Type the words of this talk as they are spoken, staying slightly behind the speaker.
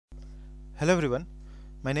Hello everyone,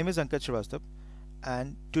 my name is Ankit Shrivastava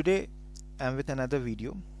and today I am with another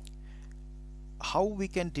video how we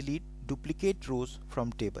can delete duplicate rows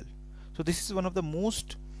from table. So this is one of the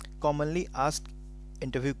most commonly asked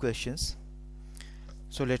interview questions.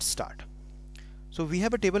 So let's start. So we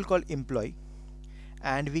have a table called employee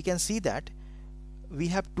and we can see that we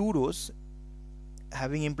have two rows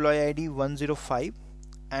having employee ID 105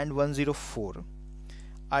 and 104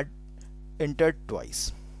 are entered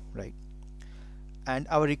twice, right? And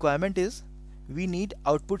our requirement is we need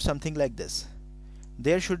output something like this.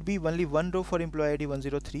 There should be only one row for employee ID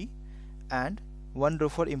 103 and one row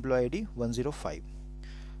for employee ID 105.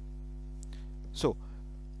 So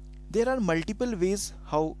there are multiple ways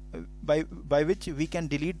how by which we can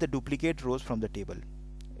delete the duplicate rows from the table.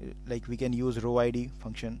 Like we can use ROWID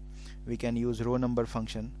function, we can use row number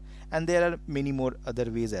function, and there are many more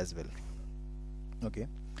other ways as well. Okay,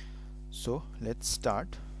 so let's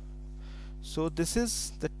start. So this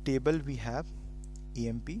is the table we have,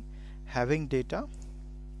 EMP, having data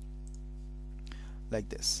like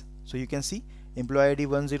this. So you can see employee ID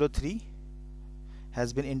 103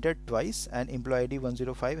 has been entered twice and employee ID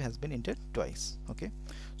 105 has been entered twice. Okay,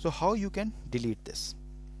 so how you can delete this?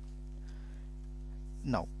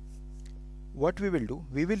 Now what we will do,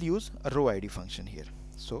 we will use a row ID function here.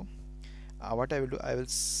 So what I will do, I will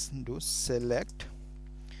do select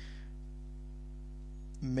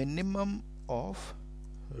minimum of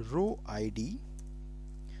row ID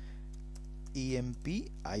EMP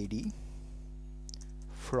ID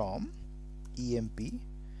from EMP,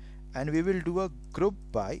 and we will do a group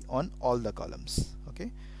by on all the columns.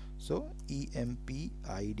 Okay, so EMP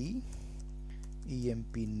ID,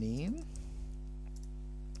 EMP name,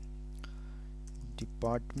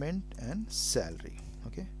 department and salary.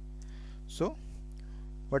 Okay, so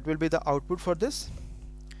what will be the output for this?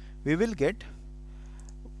 We will get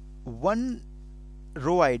one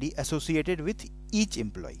row ID associated with each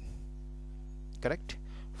employee, correct?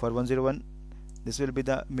 For 101 this will be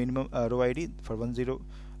the minimum row ID. For 100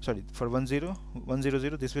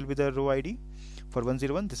 this will be the row ID. For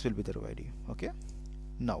 101 this will be the row ID. Okay,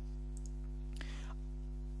 now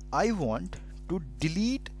I want to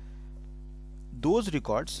delete those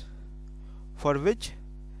records for which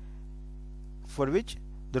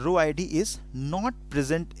the row ID is not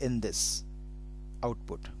present in this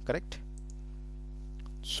output, correct?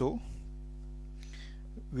 So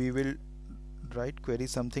we will write query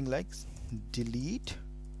something like delete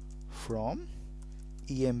from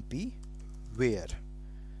EMP where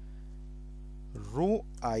row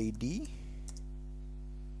ID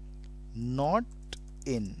not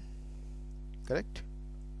in, correct?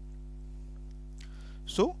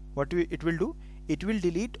 So what it will do, it will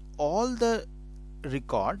delete all the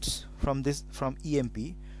records from EMP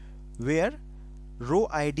where row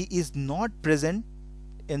ID is not present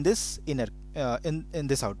in this in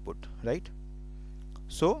this output, right?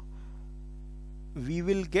 So we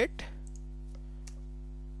will get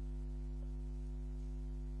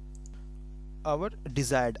our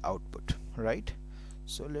desired output, right?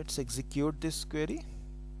 So let's execute this query.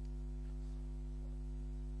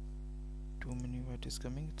 Too many, what is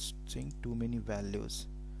coming? It's saying too many values.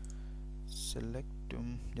 Select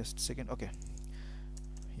just a second. Okay,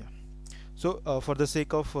 yeah. So for the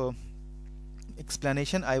sake of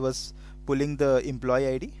explanation, I was pulling the employee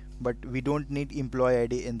ID, but we don't need employee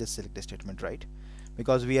ID in this select statement, right?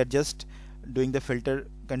 Because we are just doing the filter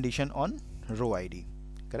condition on row ID,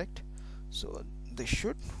 correct? So this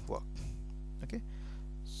should work. Okay,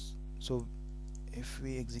 so if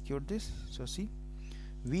we execute this, so see,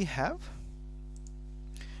 we have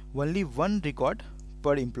only one record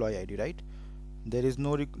per employee ID, right? There is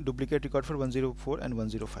no duplicate record for 104 and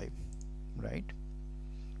 105, right?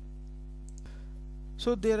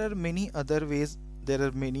 So there are many other ways, there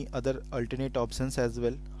are many other alternate options as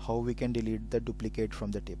well how we can delete the duplicate from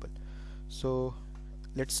the table. So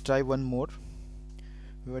let's try one more.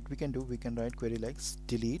 What we can do, we can write query like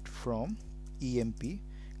delete from EMP,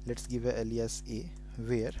 let's give a alias A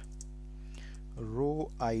where row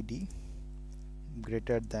ID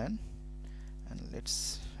greater than, and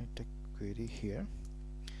let's write a query here,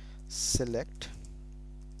 select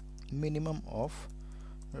minimum of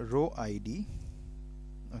row ID,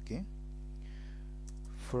 okay,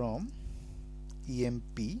 from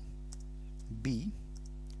EMP B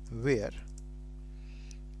where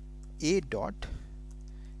A dot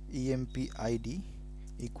EMP ID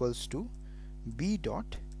equals to B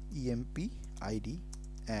dot EMP ID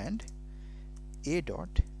and A dot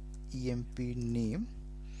EMP name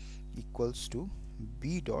equals to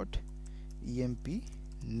B dot EMP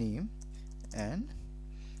name and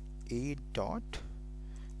A dot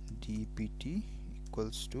dept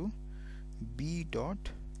equals to b dot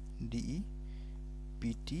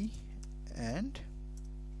dept and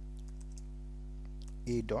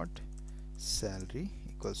a dot salary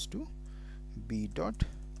equals to b dot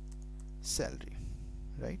salary,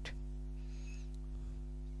 right?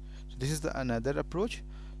 So this is the another approach.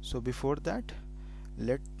 So before that,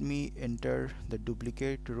 let me enter the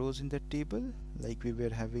duplicate rows in the table like we were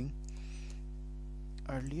having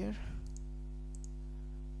earlier.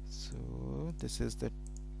 So this is the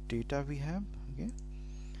data we have. Okay,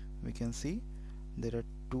 we can see there are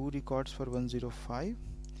two records for 105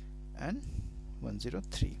 and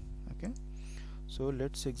 103. Okay, so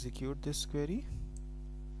let's execute this query.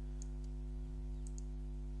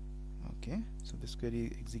 Okay, so this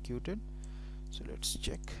query executed. So let's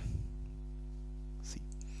check. See,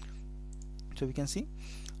 so we can see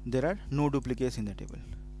there are no duplicates in the table.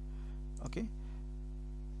 Okay,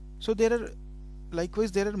 so there are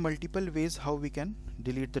likewise there are multiple ways how we can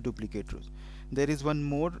delete the duplicate rows. There is one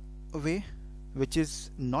more way which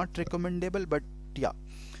is not recommendable, but yeah,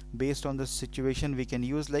 based on the situation we can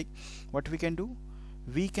use. Like what we can do,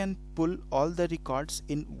 we can pull all the records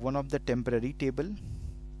in one of the temporary table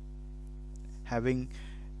having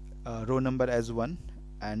row number as 1,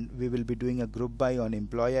 and we will be doing a group by on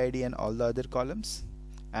employee ID and all the other columns,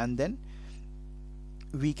 and then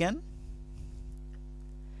we can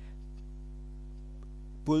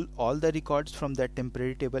pull all the records from that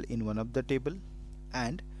temporary table in one of the table,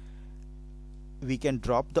 and we can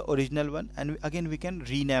drop the original one, and again we can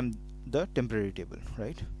rename the temporary table,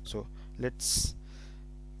 right? So let's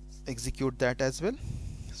execute that as well.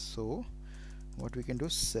 So what we can do,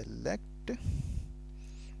 select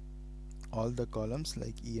all the columns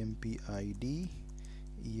like emp id,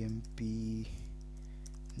 emp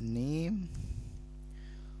name,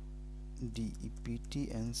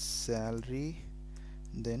 dept and salary,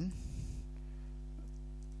 then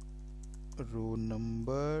row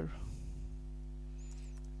number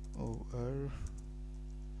over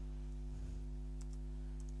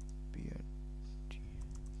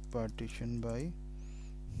partition by,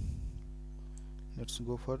 let's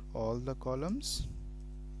go for all the columns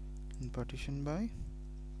and partition by,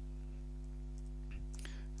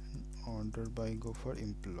 and order by go for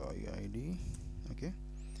employee ID. Okay,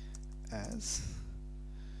 as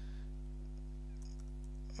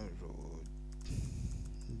a row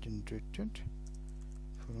generated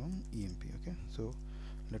from emp. Okay, so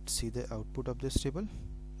let's see the output of this table,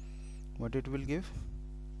 what it will give.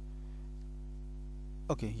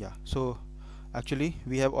 Okay, yeah, so actually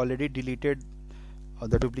we have already deleted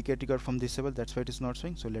the duplicate record from this table, that's why it is not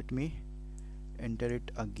showing. So let me enter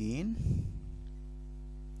it again.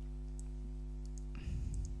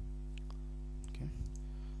 Okay,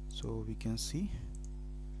 so we can see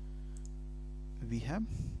we have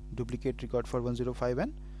duplicate record for 105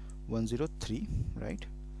 and 103, right?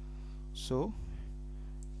 So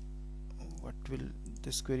what will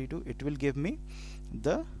this query do? It will give me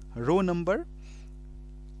the row number.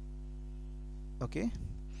 Okay,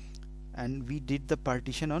 and we did the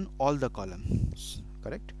partition on all the columns,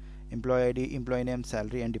 correct? Employee ID, employee name,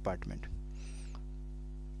 salary and department.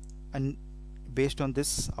 And based on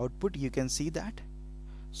this output you can see that,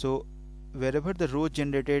 so wherever the row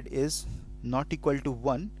generated is not equal to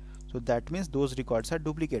 1, so that means those records are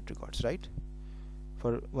duplicate records, right?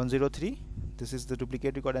 For 103 this is the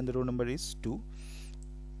duplicate record and the row number is 2,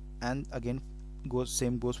 and again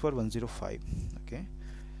same goes for 105. Okay,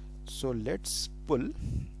 so let's pull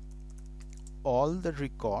all the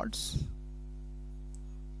records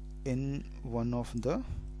in one of the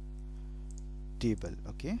table,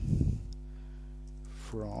 okay,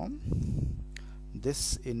 from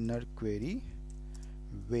this inner query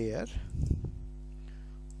where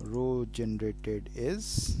row generated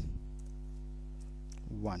is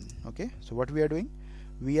 1. Okay, so what we are doing,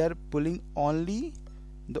 we are pulling only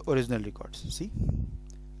the original records. See,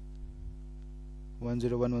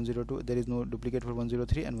 101, 102, there is no duplicate for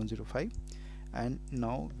 103 and 105. And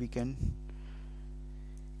now we can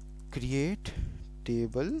create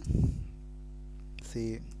table,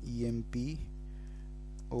 say emp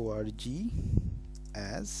org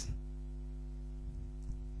as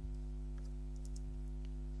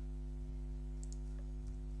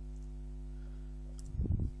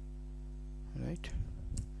right.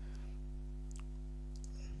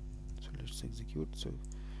 So let's execute. So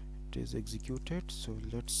it is executed. So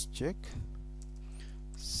let's check.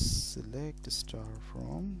 Select star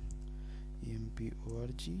from emp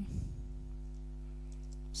org.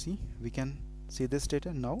 See, we can see this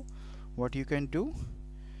data. Now what you can do,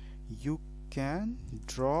 you can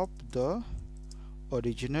drop the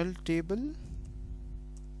original table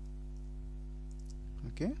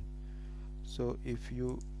Okay, so if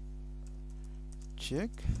you check,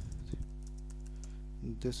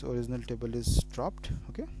 this original table is dropped.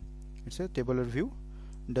 Okay, it's a tabular view,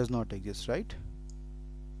 does not exist, right?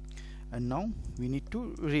 And now we need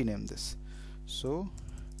to rename this. So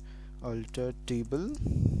alter table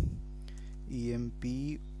emp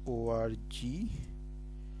org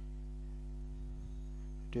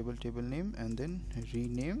table name, and then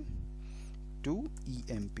rename to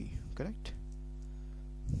emp, correct?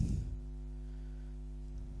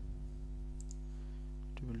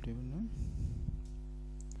 Table name,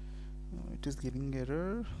 it is giving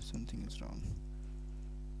error, something is wrong.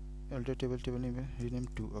 Alter table name, rename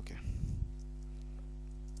to, okay.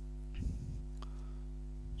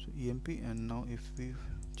 So emp, and now if we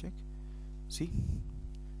check, see,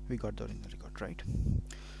 we got the original record, right?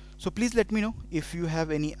 So please let me know if you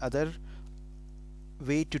have any other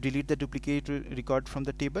way to delete the duplicate record from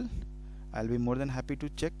the table. I'll be more than happy to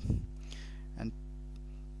check. And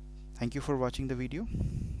thank you for watching the video.